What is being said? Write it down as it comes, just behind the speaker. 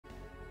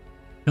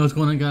Hey, what's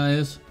going on,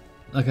 guys?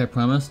 Like I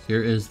promised,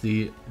 here is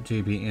the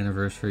JB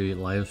anniversary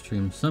live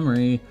stream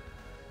summary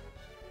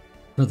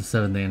for the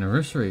 7th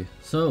anniversary.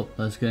 So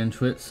let's get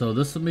into it. So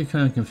this will be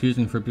kind of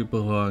confusing for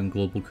people who are on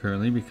global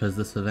currently because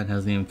this event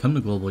hasn't even come to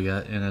global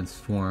yet in its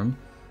form.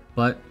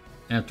 But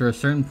after a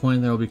certain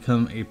point, there will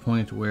become a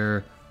point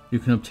where you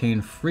can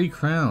obtain free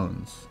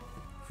crowns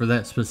for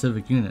that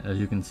specific unit, as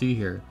you can see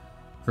here,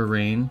 for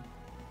Rain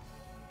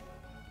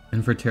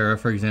and for Terra,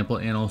 for example,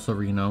 and also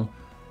Reno.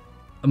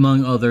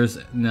 Among others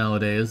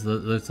nowadays.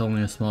 That's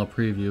only a small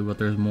preview, but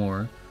there's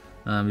more.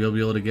 You'll be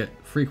able to get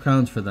free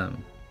crowns for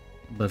them.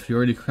 But if you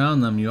already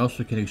crown them, you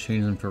also can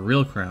exchange them for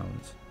real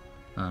crowns.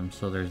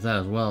 So there's that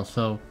as well.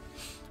 So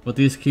what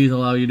these keys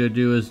allow you to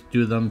do is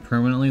do them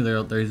permanently.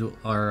 These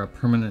are a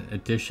permanent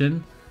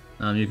addition.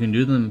 You can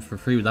do them for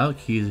free without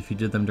keys if you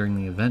did them during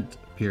the event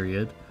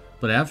period.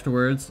 But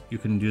afterwards, you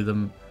can do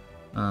them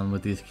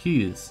with these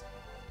keys.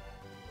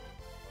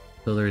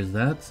 So there's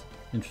that.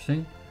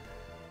 Interesting.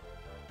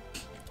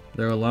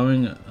 They're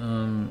allowing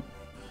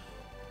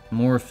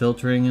more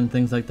filtering and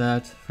things like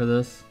that for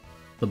this.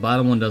 The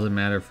bottom one doesn't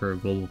matter for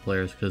global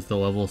players because the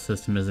level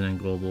system isn't in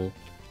global.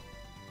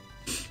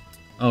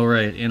 Oh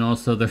right, and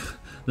also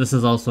this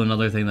is also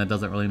another thing that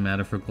doesn't really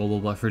matter for global,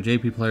 but for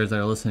JP players that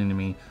are listening to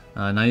me,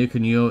 now you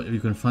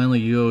can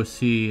finally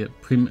UOC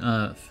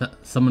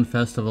Summon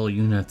Festival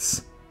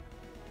units.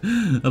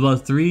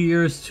 About 3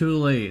 years too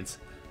late,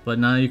 but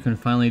now you can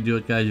finally do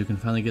it, guys. You can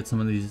finally get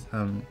some of these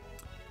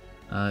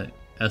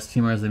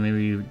STMRs that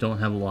maybe you don't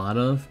have a lot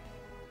of.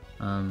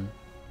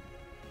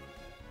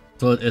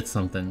 So it's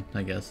something,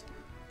 I guess.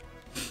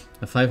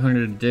 A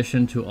 500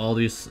 addition to all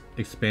these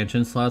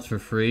expansion slots for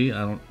free.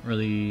 I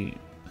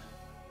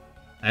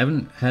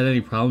haven't had any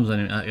problems. I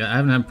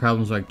haven't had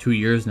problems like 2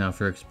 years now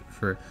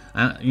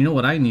you know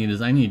what I need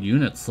is I need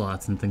unit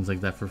slots and things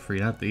like that for free,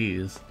 not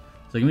these.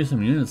 So give me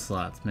some unit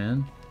slots,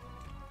 man.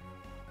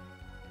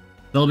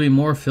 There'll be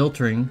more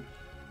filtering.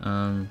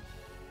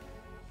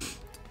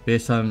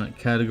 Based on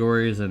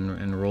categories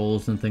and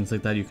roles and things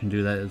like that, you can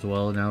do that as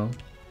well now.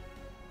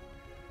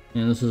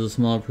 And this is a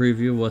small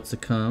preview of what's to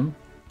come.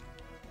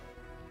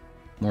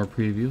 More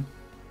preview.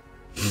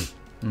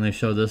 And they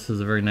show this as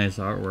a very nice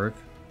artwork.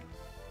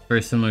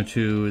 Very similar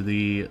to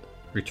the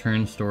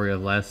return story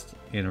of last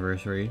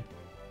anniversary.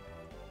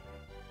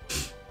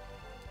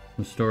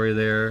 Some story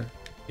there.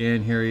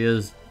 And here he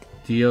is,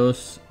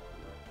 Deus,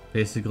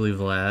 basically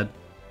Vlad.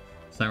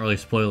 It's not really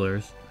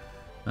spoilers.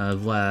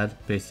 Vlad,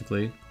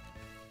 basically.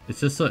 It's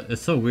just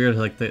it's so weird,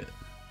 like the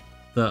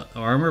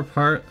armor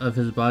part of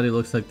his body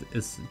looks like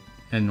it's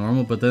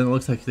normal, but then it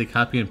looks like they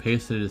copy and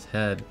pasted his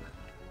head.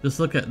 Just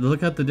look at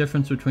the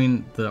difference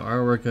between the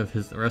artwork of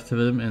the rest of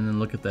him and then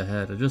look at the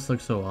head. It just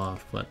looks so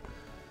off, but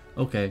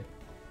okay.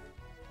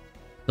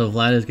 So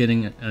Vlad is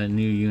getting a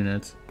new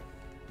unit,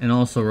 and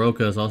also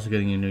Roka is also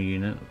getting a new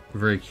unit. A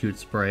very cute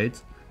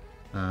sprite.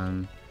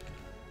 Yep.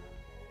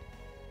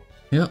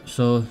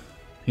 So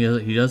he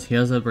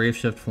has a Brave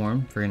Shift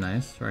form. Very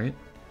nice, right?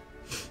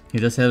 He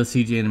does have a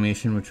CG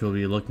animation, which we'll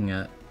be looking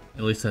at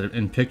least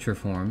in picture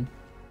form.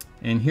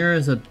 And here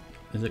is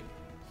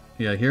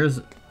here's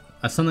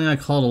something I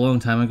called a long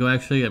time ago.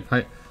 Actually,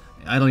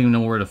 I don't even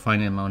know where to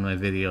find it in one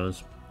of my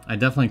videos. I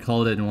definitely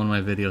called it in one of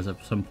my videos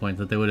at some point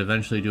that they would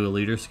eventually do a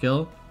leader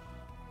skill.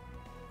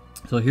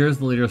 So here's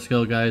the leader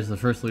skill, guys, the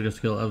first leader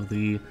skill of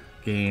the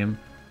game,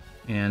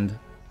 and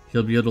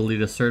he'll be able to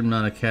lead a certain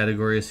amount of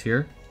categories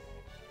here.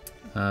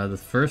 The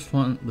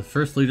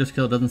first leader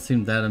skill doesn't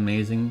seem that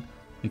amazing,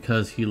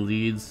 because he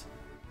leads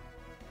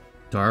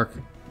Dark,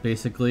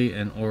 basically,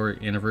 or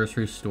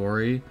Anniversary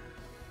Story.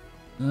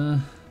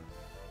 There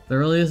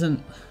really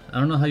isn't... I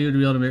don't know how you'd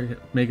be able to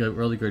make a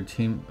really good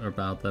team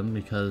about them,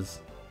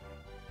 because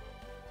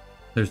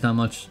there's not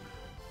much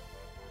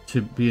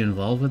to be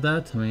involved with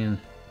that. I mean,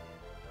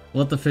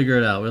 we'll have to figure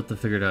it out. We'll have to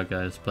figure it out,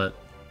 guys. But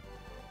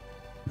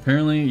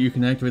apparently you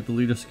can activate the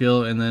leader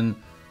skill, and then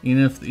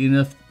even if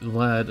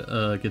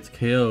Vlad gets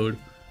KO'd,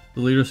 the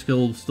leader skill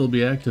will still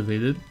be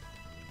activated.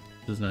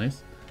 Which is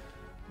nice.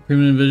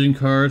 Premium Vision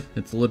card,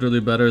 it's literally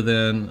better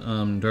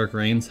than Dark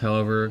Reigns,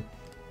 however,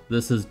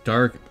 this is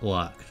Dark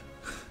Locked.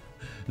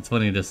 It's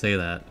funny to say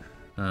that.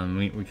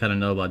 We kind of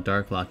know about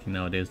Dark Locking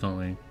nowadays, don't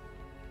we?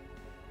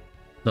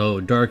 So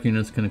Dark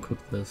units can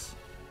equip this.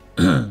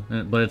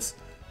 But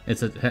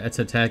it's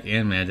attack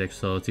and magic,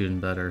 so it's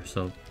even better,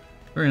 so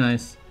very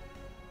nice.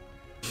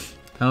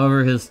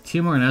 However, his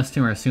TMR and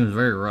STMR seems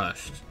very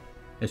rushed.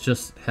 It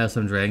just has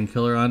some Dragon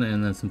Killer on it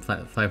and then some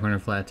 500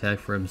 flat attack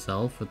for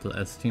himself with the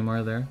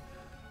STMR there.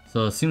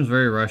 So it seems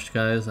very rushed,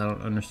 guys. I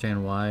don't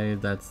understand why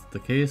that's the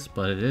case,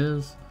 but it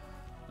is.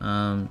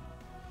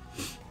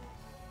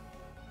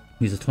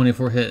 He's a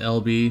 24 hit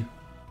LB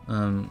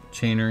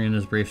chainer in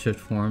his Brave Shift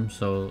form,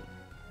 so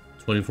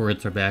 24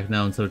 hits are back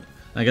now, and so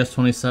I guess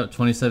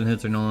 27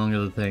 hits are no longer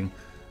the thing.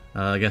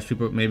 I guess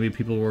maybe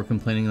people were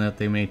complaining that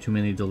they made too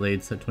many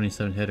delayed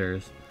 27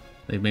 hitters.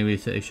 Maybe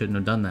they shouldn't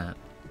have done that.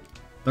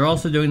 They're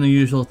also doing the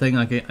usual thing,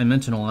 like I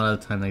mentioned a lot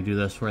of the time they do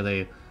this, where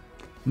they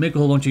make a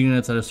whole bunch of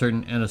units at a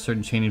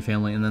certain chaining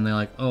family, and then they're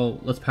like, oh,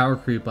 let's power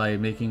creep by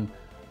making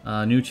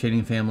a new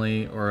chaining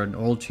family or an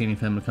old chaining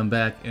family come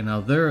back, and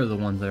now they're the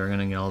ones that are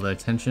gonna get all the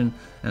attention,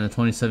 and the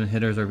 27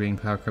 hitters are being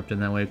power creeped in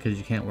that way because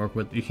you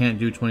can't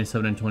do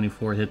 27 and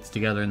 24 hits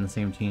together in the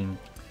same team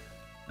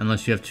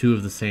unless you have two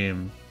of the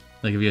same.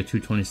 Like if you have two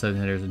 27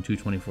 hitters and two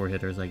 24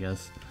 hitters, I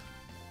guess.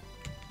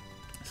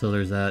 So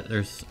there's that.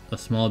 There's a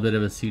small bit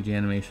of a CG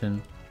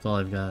animation. That's all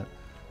I've got.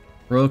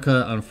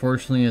 Roka,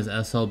 unfortunately, is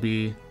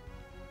SLB.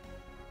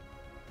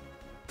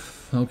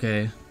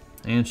 Okay.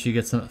 And she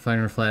gets a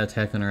fighter flat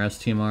attack on her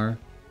STMR.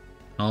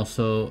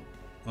 Also,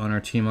 on her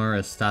TMR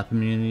is stop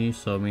immunity.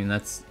 So, I mean,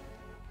 it's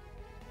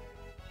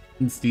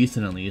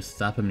decent at least.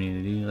 Stop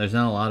immunity. There's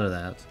not a lot of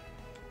that.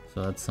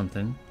 So that's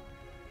something.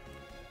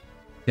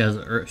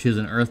 She's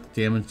an earth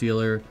damage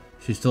dealer.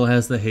 She still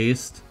has the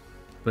haste,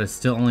 but it's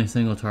still only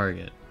single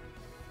target.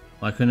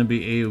 Why couldn't it be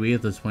AoE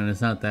at this point?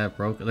 It's not that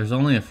broken. There's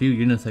only a few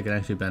units that can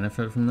actually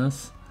benefit from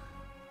this.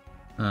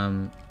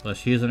 But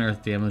she is an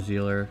earth damage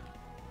dealer.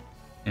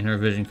 And her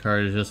vision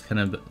card is just kind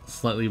of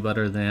slightly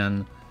better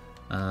than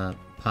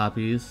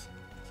Poppy's.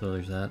 So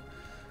there's that.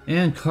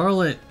 And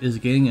Carlet is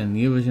getting a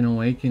Neo Vision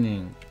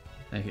Awakening.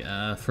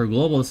 For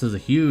Global, this is a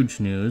huge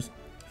news.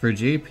 For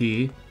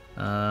JP,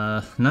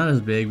 not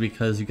as big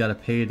because you gotta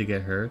pay to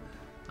get her.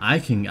 I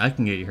can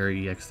get her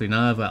EX3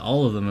 now. I've got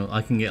all of them.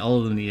 I can get all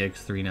of them to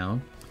EX3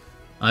 now.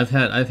 I've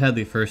had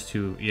the first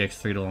two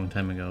EX3'd a long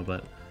time ago,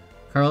 but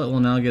Carlet will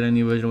now get a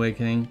Neo Vision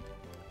Awakening.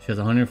 She has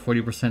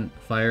 140%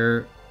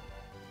 fire,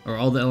 or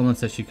all the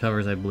elements that she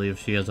covers. I believe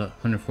she has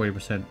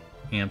 140%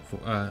 amp,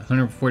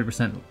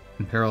 140%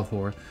 imperil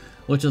for,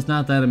 which is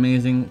not that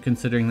amazing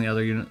considering the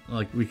other unit.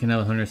 Like we can have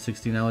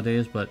 160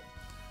 nowadays, but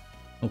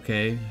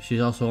okay.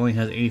 She also only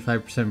has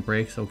 85%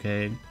 breaks.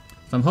 Okay,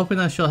 so I'm hoping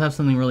that she'll have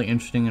something really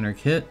interesting in her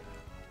kit.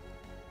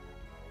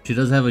 She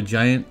does have a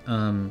giant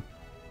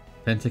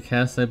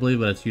Pentacast, I believe,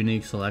 but it's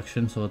unique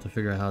selection, so we'll have to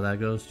figure out how that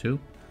goes too.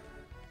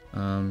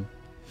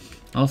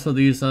 Also,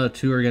 these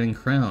two are getting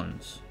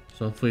crowns,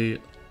 so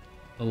hopefully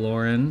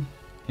Lauren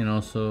and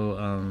also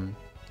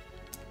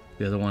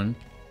the other one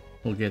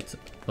will get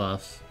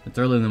buffs. It's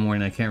early in the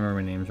morning, I can't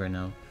remember names right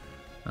now.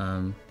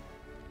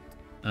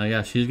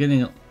 Yeah, she's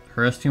getting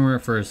her STMR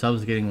for herself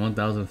is getting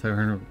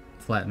 1,500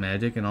 flat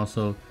magic and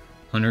also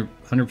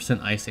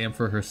 100% ice amp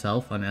for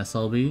herself on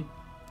SLB.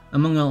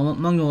 Among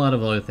a lot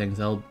of other things,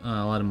 a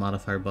lot of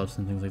modifier buffs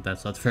and things like that,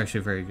 so that's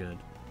actually very good.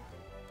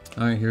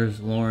 Alright, here's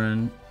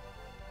Lauren.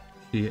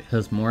 She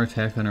has more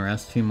attack on her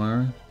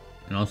STMR,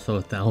 and also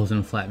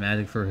 1,000 flat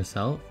magic for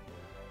herself.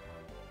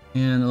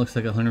 And it looks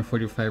like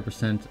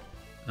 145%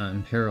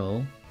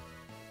 imperil.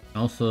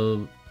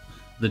 Also,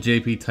 the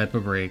JP type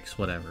of breaks,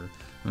 whatever.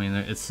 I mean,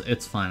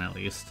 it's fine at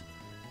least.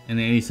 And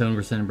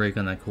 87% break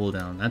on that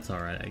cooldown, that's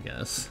alright, I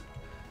guess.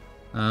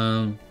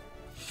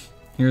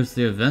 Here's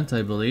the event,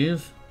 I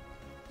believe.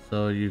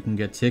 So you can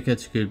get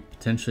tickets, you could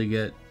potentially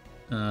get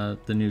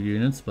the new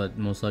units, but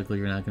most likely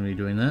you're not going to be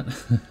doing that.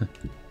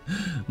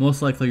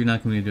 Most likely you're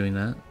not going to be doing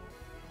that.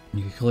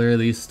 You can clear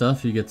these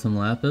stuff, you get some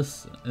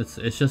lapis.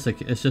 It's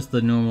just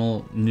the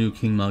normal new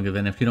King Mug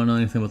event. If you don't know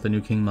anything about the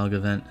new King Mug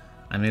event,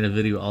 I made a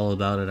video all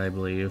about it, I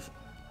believe.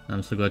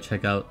 So go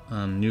check out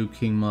new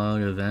King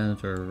Mug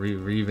event or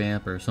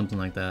revamp or something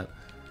like that.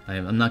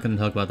 I'm not going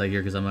to talk about that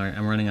here because I'm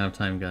running out of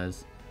time,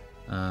 guys.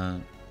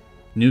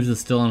 News is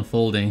still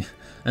unfolding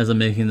as I'm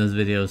making this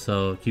video,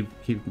 so keep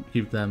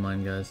that in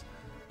mind, guys.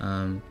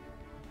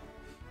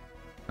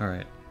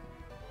 Alright.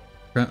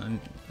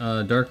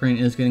 Dark Rain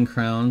is getting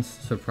crowns,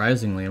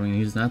 surprisingly. I mean,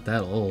 he's not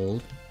that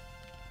old.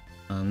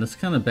 This is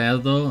kind of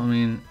bad, though. I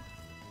mean,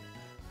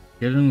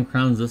 giving him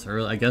crowns this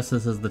early, I guess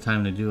this is the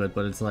time to do it,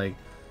 but it's like,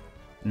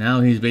 now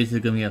he's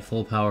basically going to be at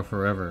full power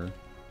forever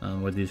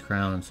with these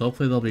crowns. So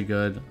hopefully they'll be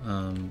good.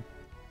 I'm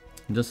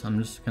just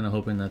kind of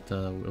hoping that,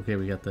 okay,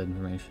 we got the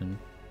information.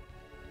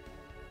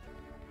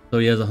 So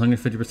he has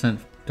 150%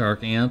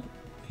 Dark Amp.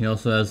 He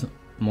also has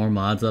more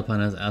mods up on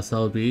his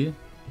SLB.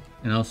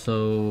 And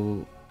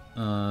also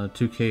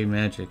 2K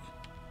Magic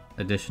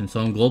Edition.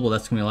 So in Global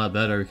that's going to be a lot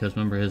better because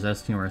remember his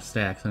STMR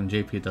stacks and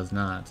JP it does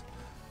not.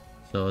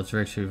 So it's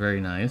actually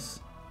very nice.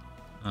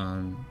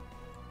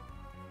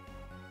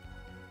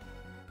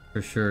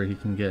 For sure he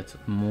can get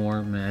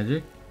more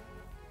magic.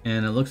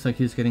 And it looks like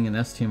he's getting an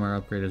STMR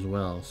upgrade as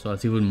well. So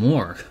it's even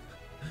more.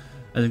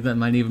 I think that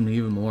might even be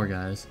even more,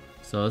 guys.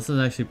 So this is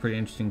actually a pretty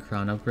interesting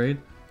crown upgrade.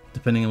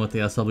 Depending on what the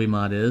SLB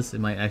mod is,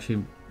 it might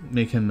actually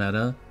make him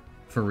meta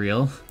for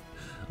real.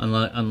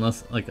 Unlike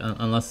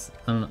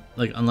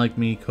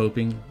me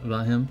coping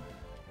about him,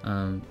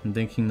 I'm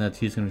thinking that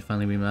he's going to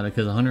finally be meta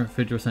because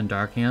 150%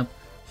 Dark Amp.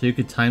 So you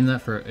could time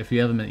that for, if you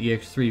have him at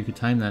EX3, you could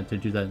time that to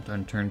do that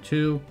on turn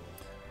 2.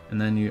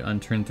 And then on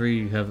turn 3,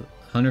 you have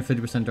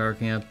 150%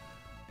 Dark Amp,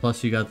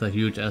 plus you got the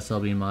huge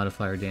SLB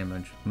modifier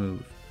damage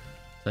move.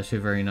 It's actually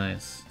very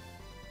nice.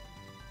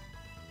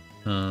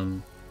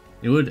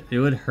 It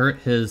would hurt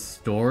his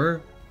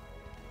store.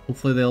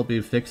 Hopefully they'll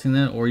be fixing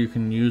that, or you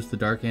can use the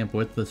Dark Amp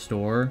with the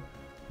store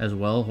as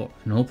well,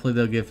 and hopefully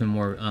they'll give him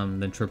more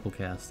than triple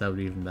cast. That would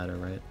be even better,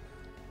 right?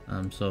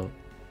 And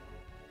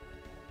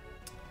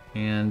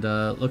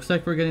looks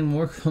like we're getting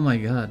more. Oh my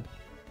god,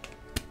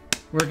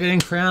 we're getting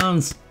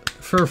crowns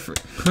for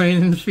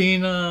Rain and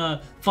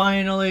Fina.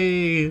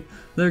 Finally,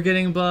 they're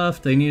getting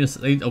buffed. They need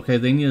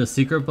they need a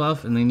secret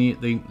buff, and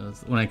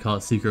when I call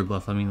it secret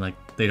buff, I mean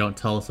like they don't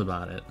tell us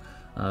about it.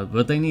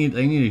 But they need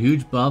a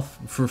huge buff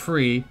for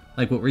free,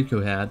 like what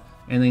Riku had,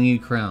 and they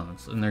need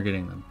crowns, and they're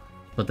getting them.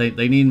 But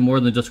they need more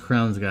than just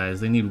crowns,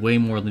 guys. They need way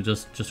more than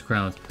just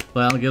crowns.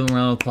 But I'll give them a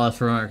round of applause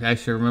for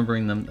actually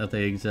remembering them that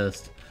they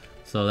exist.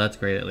 So that's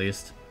great, at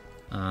least.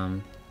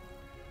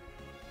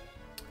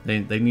 They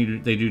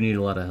do need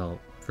a lot of help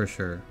for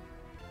sure.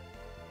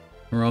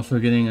 We're also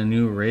getting a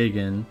new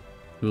Reagan,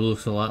 who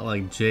looks a lot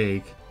like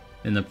Jake.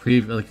 In the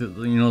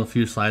a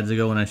few slides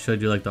ago when I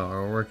showed you like the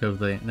artwork of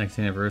the next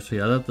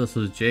anniversary, I thought this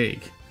was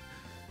Jake.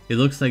 He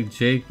looks like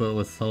Jake, but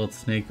with solid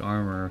snake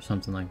armor or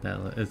something like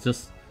that.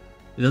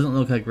 It doesn't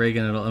look like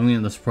Reagan at all. I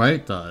mean, the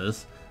sprite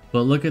does,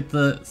 but look at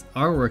the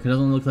artwork. It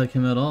doesn't look like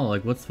him at all.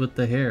 Like, what's with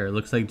the hair? It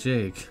looks like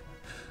Jake.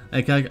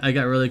 Like, I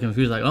got really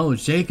confused. Like, oh,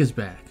 Jake is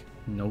back.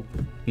 Nope,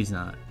 he's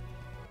not.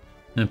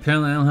 And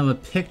apparently, I don't have a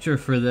picture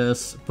for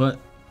this, but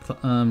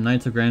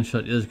Knights of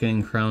Grandshot is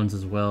getting crowns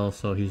as well,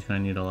 so he's gonna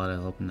need a lot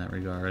of help in that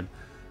regard.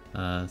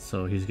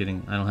 So he's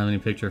getting. I don't have any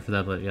picture for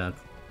that, but yeah,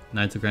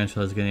 Knights of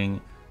Grandshot is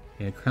getting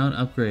a crown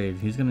upgrade.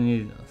 He's gonna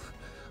need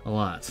a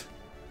lot.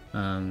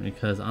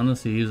 Because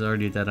honestly, he's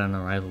already dead on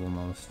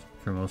arrival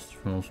for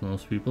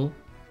most people.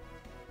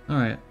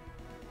 Alright.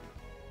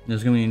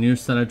 There's gonna be a new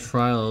set of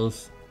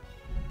trials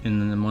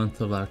in the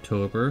month of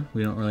October.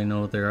 We don't really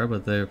know what they are,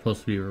 but they're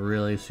supposed to be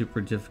really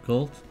super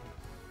difficult.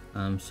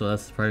 So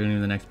that's probably gonna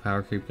be the next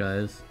power creep,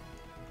 guys.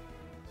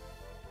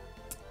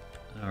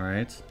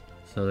 Alright,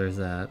 so there's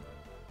that.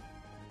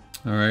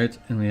 Alright,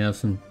 and we have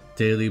some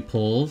daily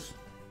pulls.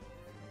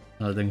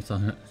 I think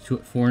it's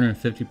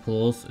 450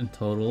 pulls in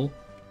total.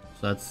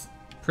 So that's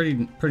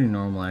pretty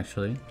normal,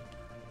 actually.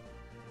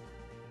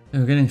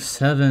 And we're getting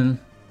 7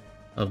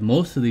 of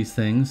most of these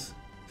things,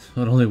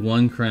 but only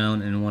 1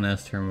 crown and 1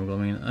 S tier Moogle.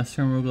 I mean, S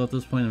tier Moogle at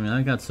this point, I mean,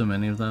 I got so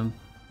many of them.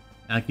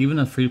 Like, even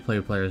a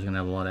free-to-play player is gonna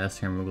have a lot of S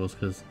tier Moogles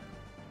because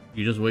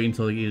you just wait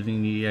until you're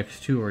using the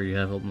EX2 or you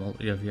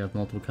have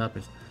multiple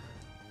copies.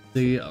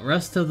 The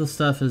rest of the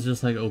stuff is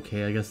just like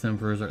okay. I guess the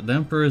emperors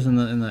and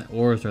the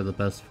ores are the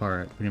best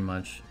part, pretty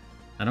much.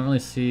 I don't really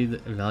see the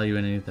value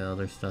in any of the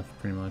other stuff,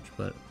 pretty much,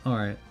 but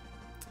alright.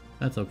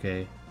 That's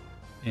okay.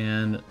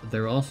 And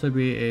there will also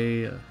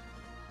be a...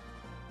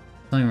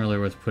 Nothing really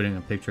worth putting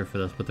a picture for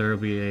this, but there will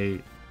be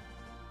a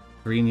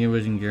free Neo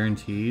Vision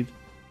guaranteed.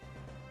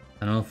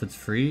 I don't know if it's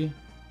free,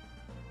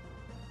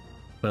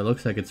 but it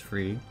looks like it's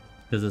free.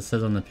 Because it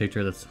says on the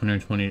picture that's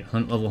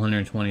level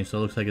 120, so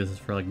it looks like this is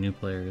for like new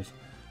players.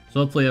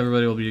 So hopefully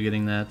everybody will be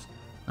getting that.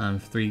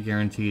 3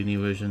 guaranteed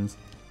Neo Visions.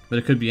 But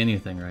it could be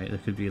anything, right?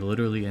 It could be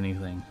literally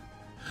anything.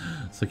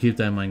 So keep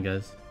that in mind,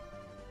 guys.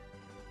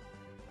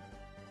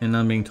 And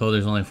I'm being told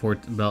there's only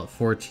about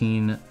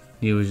 14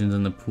 Neo Visions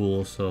in the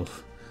pool, so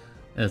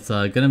it's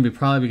probably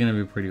gonna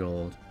be pretty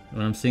old.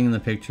 When I'm seeing in the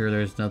picture,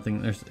 there's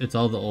nothing. It's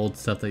all the old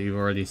stuff that you've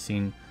already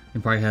seen.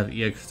 You probably have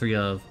EX3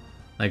 of,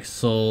 like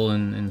Soul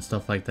and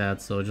stuff like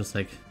that. So just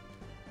like,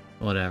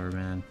 whatever,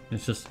 man.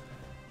 It's just.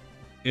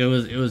 It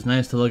was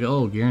nice to look at,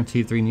 oh,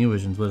 guaranteed 3 Neo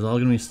Visions, but it's all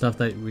going to be stuff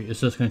that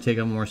it's just going to take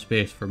up more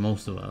space for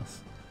most of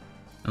us.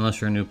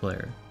 Unless you're a new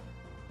player.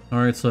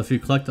 Alright, so if you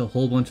collect a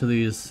whole bunch of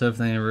these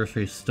 7th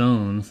anniversary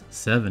stones,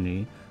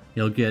 70,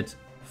 you'll get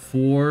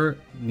 4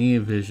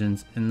 Neo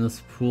Visions in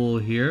this pool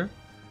here.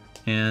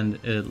 And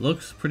it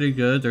looks pretty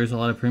good. There's a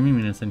lot of premium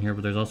units in here,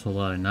 but there's also a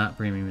lot of not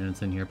premium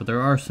units in here. But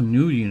there are some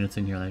new units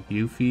in here, like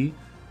Yuffie.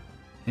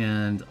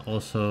 And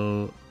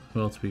also,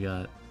 who else we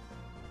got?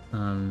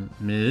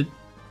 Mid.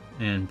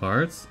 And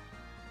Bart's,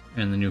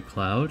 and the new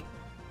Cloud,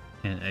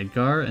 and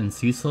Edgar, and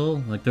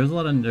Cecil. Like, there's a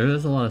lot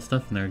of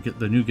stuff in there. Get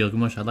the new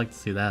Gilgamesh. I'd like to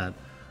see that.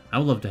 I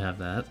would love to have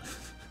that.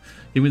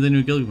 Give me the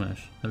new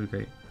Gilgamesh. That'd be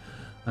great.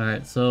 All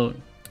right, so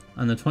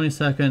on the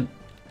 22nd,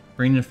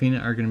 Rain and Fina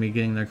are going to be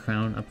getting their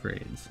crown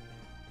upgrades.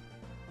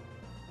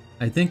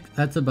 I think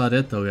that's about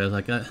it, though, guys.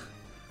 Like,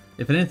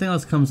 if anything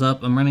else comes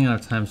up, I'm running out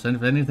of time. So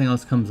if anything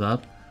else comes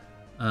up,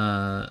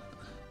 I'll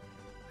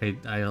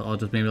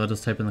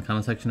just type in the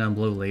comment section down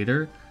below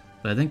later.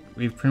 But I think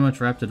we've pretty much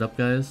wrapped it up,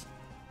 guys.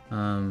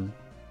 There's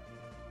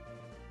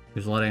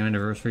a lot of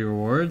anniversary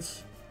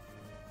rewards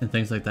and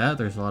things like that.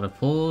 There's a lot of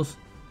pulls,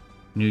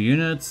 new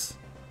units,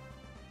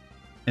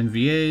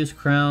 NVAs,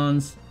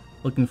 crowns.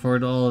 Looking forward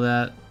to all of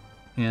that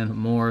and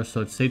more.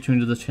 So stay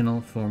tuned to this channel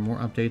for more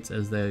updates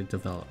as they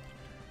develop.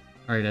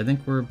 Alright, I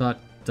think we're about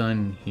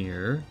done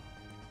here.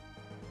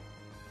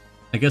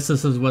 I guess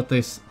this is what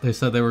they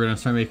said they were going to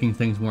start making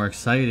things more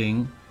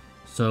exciting.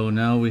 So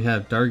now we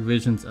have Dark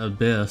Vision's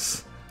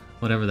Abyss.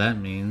 Whatever that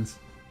means.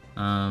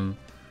 So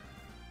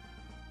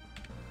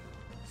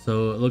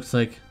it looks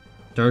like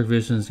Dark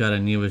Vision's got a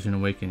Neo Vision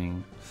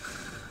Awakening.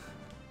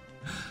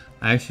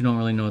 I actually don't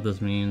really know what this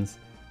means.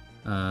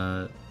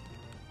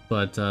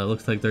 but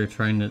looks like they're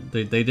trying to.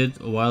 They did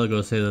a while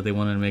ago say that they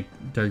wanted to make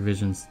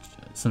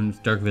some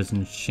dark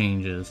vision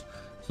changes.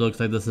 So it looks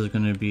like this is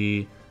going to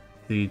be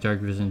the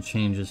dark vision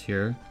changes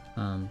here.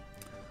 I'm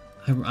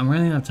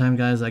running out of time,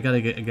 guys. I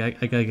gotta get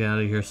out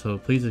of here. So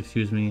please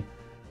excuse me.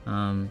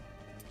 I'm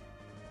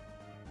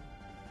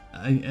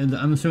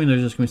assuming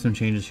there's just gonna be some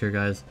changes here,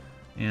 guys,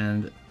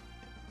 and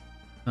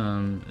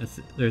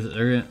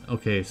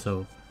okay,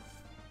 so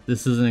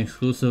this is an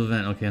exclusive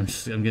event. Okay,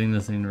 I'm getting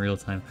this in real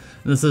time.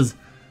 This is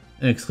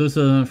an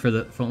exclusive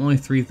event for only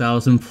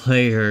 3,000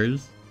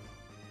 players.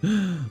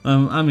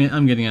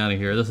 I'm getting out of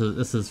here.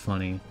 This is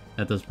funny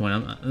at this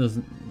point.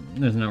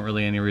 There's not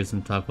really any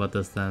reason to talk about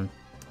this then.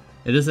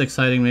 It is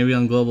exciting. Maybe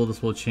on global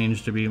this will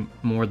change to be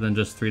more than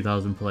just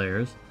 3,000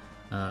 players.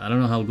 I don't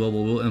know how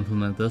global will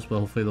implement this, but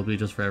hopefully it'll be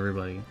just for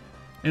everybody.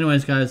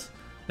 Anyways, guys,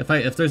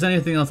 if there's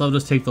anything else, I'll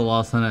just take the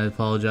loss on it. I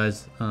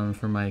apologize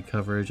for my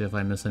coverage if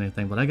I miss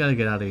anything, but I gotta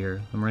get out of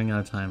here. I'm running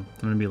out of time.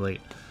 I'm gonna be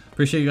late.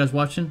 Appreciate you guys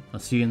watching. I'll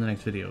see you in the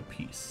next video.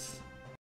 Peace.